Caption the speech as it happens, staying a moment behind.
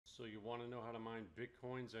So you want to know how to mine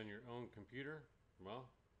Bitcoins on your own computer? Well,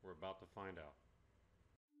 we're about to find out.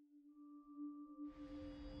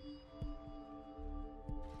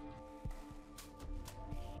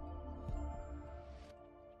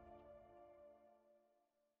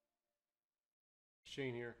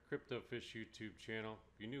 Shane here, CryptoFish YouTube channel.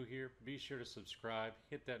 If you're new here, be sure to subscribe,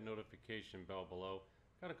 hit that notification bell below.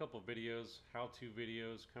 Got a couple videos, how-to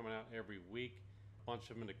videos coming out every week. A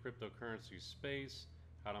bunch of them in the cryptocurrency space,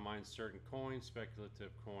 how to mine certain coins,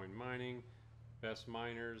 speculative coin mining, best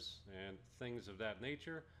miners, and things of that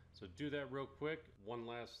nature. So do that real quick. One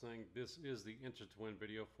last thing, this is the Inter-Twin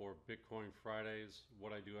video for Bitcoin Fridays.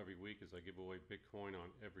 What I do every week is I give away Bitcoin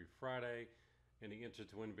on every Friday. And the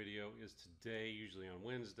Inter-Twin video is today, usually on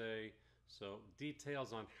Wednesday. So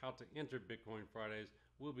details on how to enter Bitcoin Fridays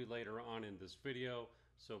will be later on in this video.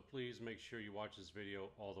 So please make sure you watch this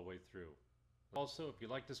video all the way through. Also, if you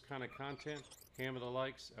like this kind of content, hammer the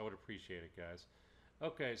likes. I would appreciate it, guys.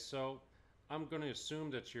 Okay, so I'm going to assume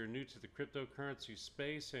that you're new to the cryptocurrency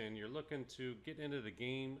space and you're looking to get into the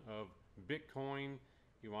game of Bitcoin.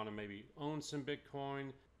 You want to maybe own some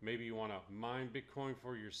Bitcoin. Maybe you want to mine Bitcoin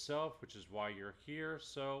for yourself, which is why you're here.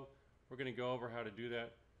 So we're going to go over how to do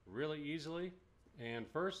that really easily. And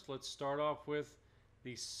first, let's start off with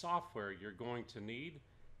the software you're going to need.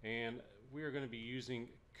 And we are going to be using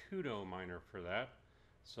Cudo Miner for that.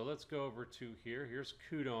 So let's go over to here. Here's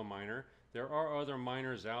Cudo Miner. There are other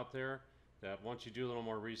miners out there that once you do a little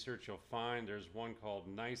more research, you'll find there's one called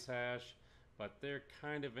NiceHash, but they're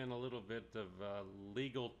kind of in a little bit of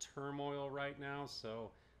legal turmoil right now.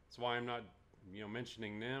 So that's why I'm not,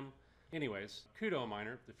 mentioning them. Anyways, Cudo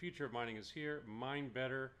Miner, the future of mining is here. Mine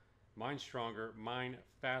better, mine stronger, mine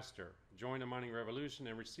faster. Join the mining revolution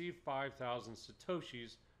and receive 5,000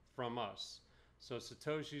 Satoshis from us. So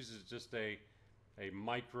Satoshis is just a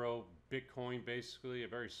micro Bitcoin, basically, a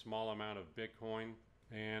very small amount of Bitcoin.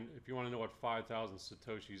 And if you want to know what 5,000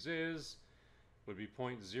 Satoshis is, would be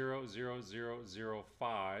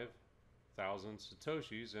 0.00005 thousand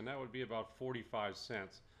Satoshis, and that would be about 45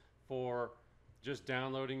 cents for just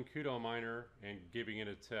downloading Cudo Miner and giving it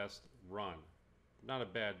a test run. Not a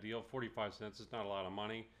bad deal. 45 cents is not a lot of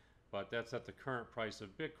money, but that's at the current price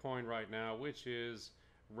of Bitcoin right now, which is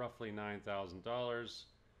roughly $9,000.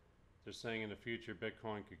 They're saying in the future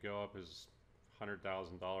Bitcoin could go up as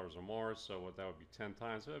 $100,000 or more, so what that would be 10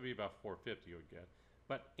 times, so that would be about 450 you would get.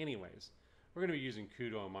 But anyways, we're going to be using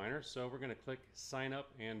Cudo Miner, so we're going to click sign up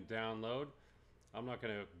and download. I'm not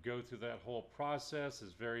going to go through that whole process.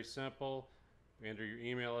 It's very simple. Enter your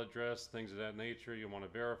email address, things of that nature. You'll want to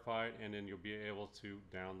verify it, and then you'll be able to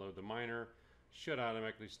download the miner. Should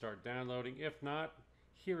automatically start downloading. If not,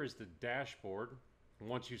 here is the dashboard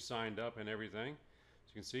once you signed up and everything. As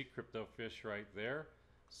you can see, CryptoFish right there.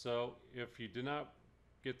 So if you did not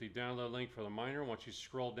get the download link for the miner, once you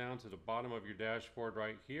scroll down to the bottom of your dashboard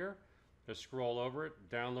right here, just scroll over it,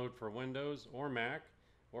 download for Windows or Mac,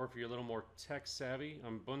 or if you're a little more tech savvy,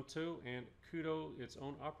 Ubuntu and Kudo, its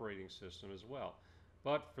own operating system as well.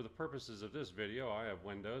 But for the purposes of this video, I have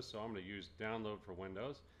Windows, so I'm going to use download for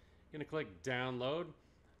Windows. I'm going to click download.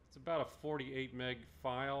 It's about a 48 meg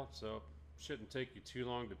file, so it shouldn't take you too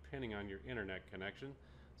long depending on your internet connection.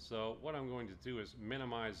 So what I'm going to do is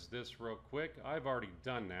minimize this real quick. I've already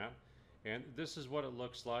done that, and this is what it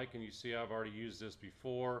looks like, and you see I've already used this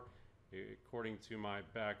before. According to my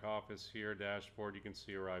back office here dashboard, you can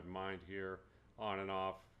see where I've mined here on and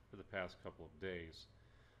off for the past couple of days.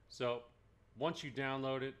 So once you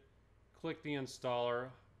download it, click the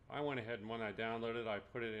installer. I went ahead and when I downloaded it, I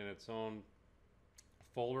put it in its own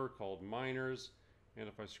folder called miners. And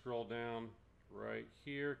if I scroll down right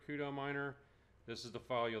here, Cudo Miner, this is the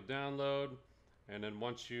file you'll download. And then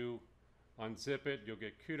once you unzip it, you'll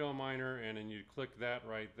get Cudo Miner, and then you click that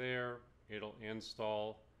right there. It'll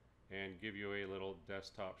install and give you a little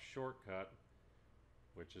desktop shortcut,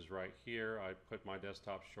 which is right here. I put my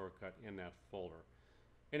desktop shortcut in that folder.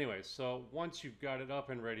 Anyway, so once you've got it up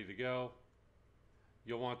and ready to go,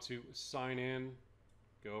 you'll want to sign in,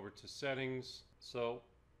 go over to settings. So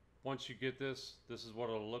once you get this, this is what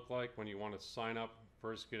it'll look like when you want to sign up.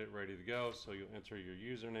 First, get it ready to go. So you'll enter your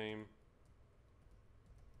username,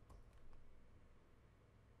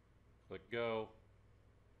 click go,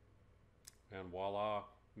 and voila.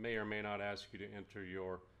 May or may not ask you to enter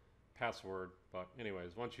your password, but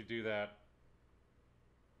anyways, once you do that,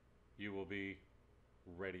 you will be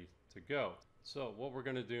ready to go. So what we're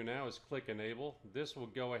going to do now is click enable. This will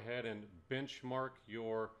go ahead and benchmark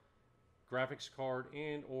your graphics card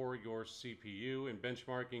and or your CPU, and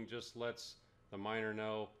benchmarking just lets the miner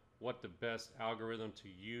know what the best algorithm to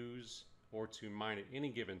use or to mine at any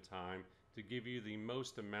given time to give you the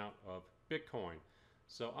most amount of Bitcoin.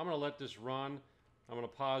 So I'm going to let this run. I'm going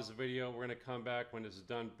to pause the video. We're going to come back when it's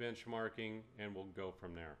done benchmarking and we'll go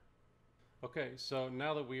from there. Okay, so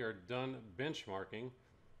now that we are done benchmarking,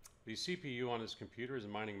 the CPU on this computer is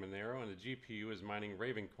mining Monero and the GPU is mining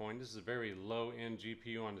Ravencoin. This is a very low-end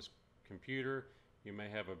GPU on this computer. You may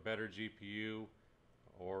have a better GPU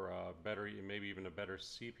or maybe even a better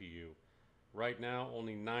CPU. Right now,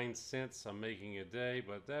 only 9 cents I'm making a day,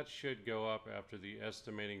 but that should go up after the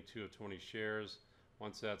estimating 2 of 20 shares.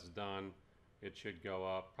 Once that's done, it should go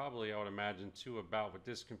up. Probably, I would imagine, to about, with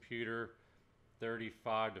this computer,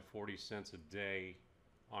 35 to 40 cents a day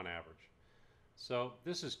on average. So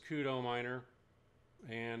this is Cudo Miner,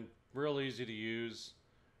 and real easy to use.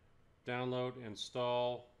 Download,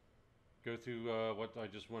 install, go through what I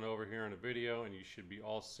just went over here in a video, and you should be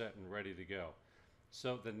all set and ready to go.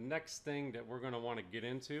 So the next thing that we're going to want to get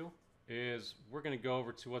into is we're going to go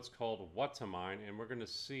over to what's called what to mine, and we're going to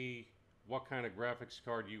see what kind of graphics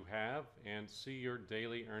card you have and see your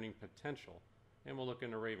daily earning potential. And we'll look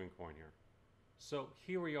into Ravencoin here. So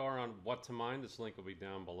here we are on what to mine. This link will be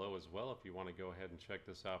down below as well if you want to go ahead and check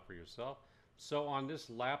this out for yourself. So on this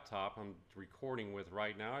laptop I'm recording with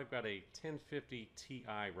right now, I've got a 1050 Ti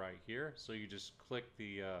right here. So you just click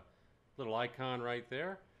the little icon right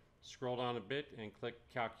there, scroll down a bit and click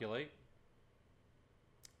calculate.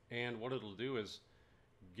 And what it'll do is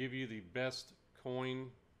give you the best coin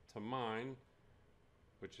to mine,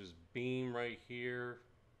 which is Beam right here.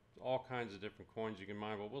 All kinds of different coins you can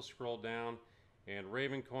mine, but we'll scroll down. And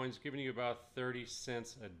Ravencoin's giving you about 30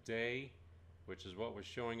 cents a day, which is what was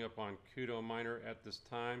showing up on Cudo Miner at this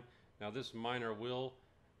time. Now this miner will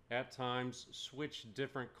at times switch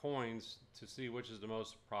different coins to see which is the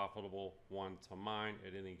most profitable one to mine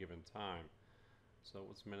at any given time. So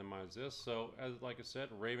let's minimize this. So like I said,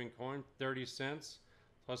 Ravencoin 30 cents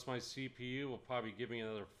plus my CPU will probably give me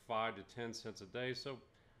another 5 to 10 cents a day. So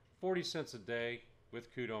 40 cents a day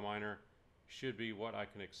with Cudo Miner should be what I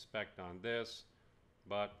can expect on this.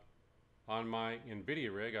 But on my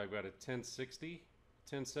NVIDIA rig, I've got a 1060,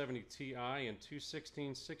 1070 Ti, and two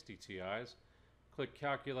 1660 Ti's. Click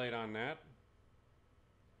calculate on that.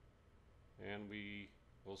 And we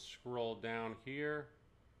will scroll down here.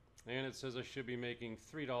 And it says I should be making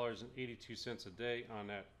 $3.82 a day on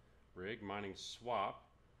that rig, mining Swap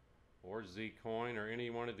or Zcoin or any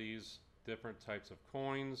one of these different types of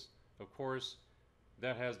coins. Of course,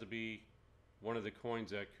 that has to be one of the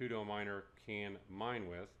coins that Cudo Miner can mine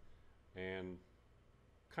with, and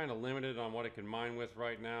kind of limited on what it can mine with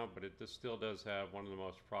right now, but it still does have one of the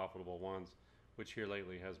most profitable ones, which here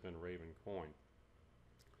lately has been Ravencoin.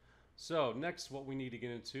 So next, what we need to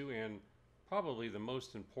get into, and probably the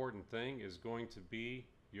most important thing, is going to be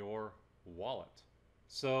your wallet.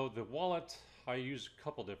 So the wallet, I use a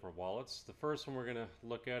couple different wallets. The first one we're going to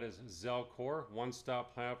look at is Zelcore,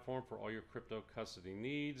 one-stop platform for all your crypto custody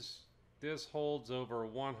needs. This holds over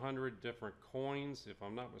 100 different coins. If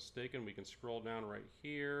I'm not mistaken, we can scroll down right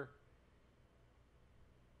here.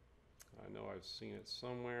 I know I've seen it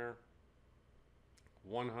somewhere.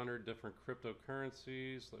 100 different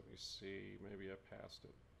cryptocurrencies. Let me see, maybe I passed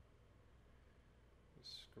it.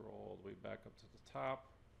 Let's scroll all the way back up to the top.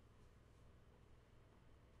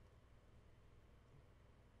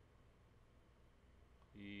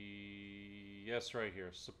 Yes, right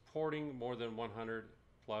here. Supporting more than 100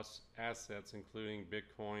 plus assets, including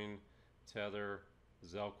Bitcoin, Tether,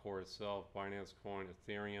 Zelcore itself, Binance Coin,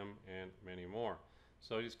 Ethereum, and many more.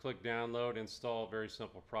 So you just click download, install, very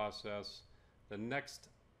simple process. The next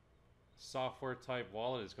software type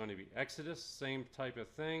wallet is going to be Exodus, same type of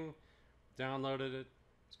thing. Downloaded it.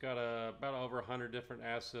 It's got about over 100 different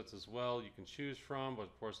assets as well you can choose from, but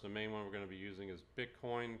of course the main one we're going to be using is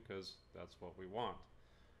Bitcoin because that's what we want.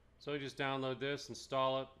 So you just download this,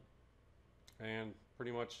 install it, and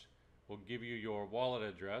pretty much will give you your wallet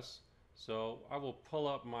address. So I will pull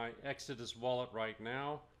up my Exodus wallet right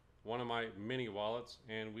now, one of my mini wallets,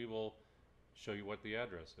 and we will show you what the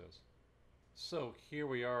address is. So here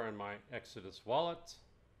we are in my Exodus wallet.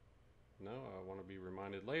 No, I want to be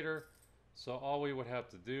reminded later. So all we would have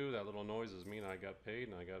to do, that little noise is mean I got paid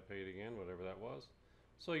and I got paid again, whatever that was.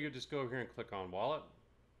 So you just go over here and click on wallet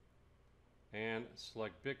and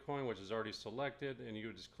select Bitcoin, which is already selected, and you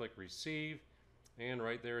would just click receive, and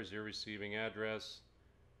right there is your receiving address.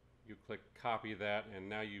 You click copy that, and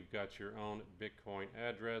now you've got your own Bitcoin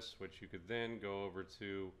address, which you could then go over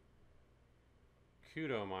to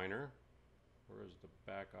Cudo Miner. Where's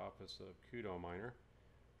the back office of Cudo Miner?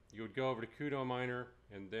 You would go over to Cudo Miner,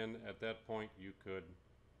 and then at that point you could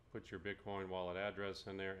put your Bitcoin wallet address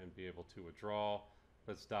in there and be able to withdraw.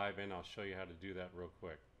 Let's dive in. I'll show you how to do that real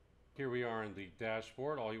quick. Here we are in the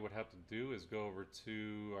dashboard. All you would have to do is go over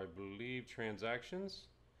to, I believe, transactions,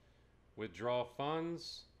 withdraw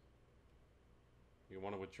funds. You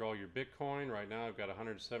want to withdraw your Bitcoin. Right now I've got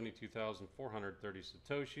 172,430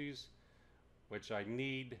 Satoshis, which I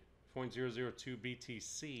need 0.002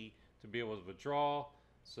 BTC to be able to withdraw.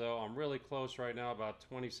 So I'm really close right now, about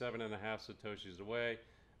 27 and a half Satoshis away.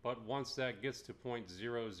 But once that gets to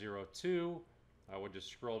 0.002, I would just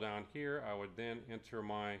scroll down here. I would then enter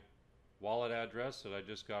my wallet address that I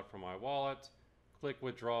just got from my wallet, click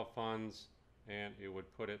withdraw funds, and it would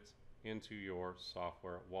put it into your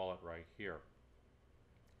software wallet right here.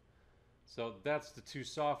 So that's the two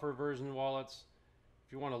software version wallets.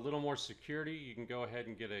 If you want a little more security, you can go ahead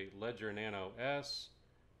and get a Ledger Nano S,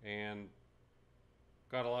 and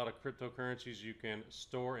got a lot of cryptocurrencies you can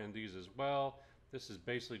store in these as well. This is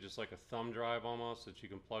basically just like a thumb drive almost that you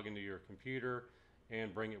can plug into your computer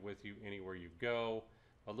and bring it with you anywhere you go.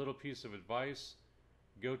 A little piece of advice,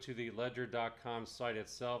 go to the ledger.com site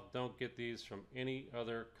itself. Don't get these from any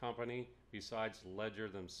other company besides Ledger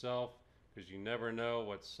themselves, because you never know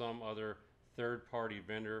what some other third-party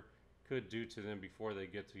vendor could do to them before they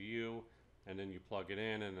get to you, and then you plug it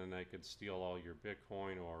in and then they could steal all your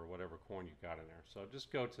Bitcoin or whatever coin you got in there. So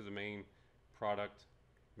just go to the main product,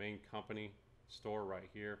 main company store right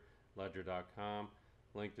here, ledger.com.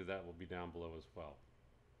 Link to that will be down below as well.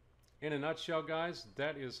 In a nutshell, guys,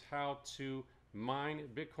 that is how to mine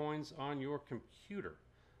Bitcoins on your computer.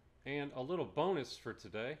 And a little bonus for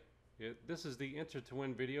today, this is the Enter to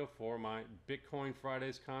Win video for my Bitcoin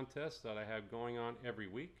Fridays contest that I have going on every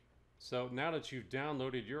week. So now that you've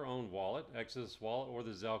downloaded your own wallet, Exodus Wallet or the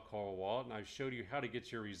Zelcore wallet, and I've showed you how to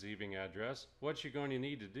get your receiving address, what you're going to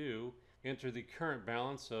need to do, enter the current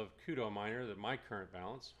balance of Cudo Miner, my current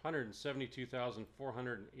balance,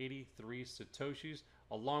 172,483 Satoshis,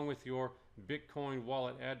 along with your Bitcoin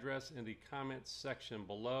wallet address in the comments section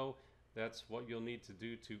below. That's what you'll need to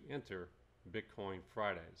do to enter Bitcoin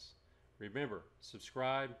Fridays. Remember,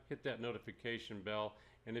 subscribe, hit that notification bell,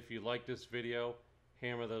 and if you like this video,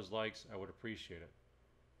 hammer those likes. I would appreciate it.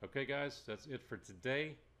 Okay, guys, that's it for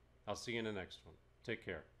today. I'll see you in the next one. Take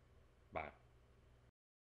care. Bye.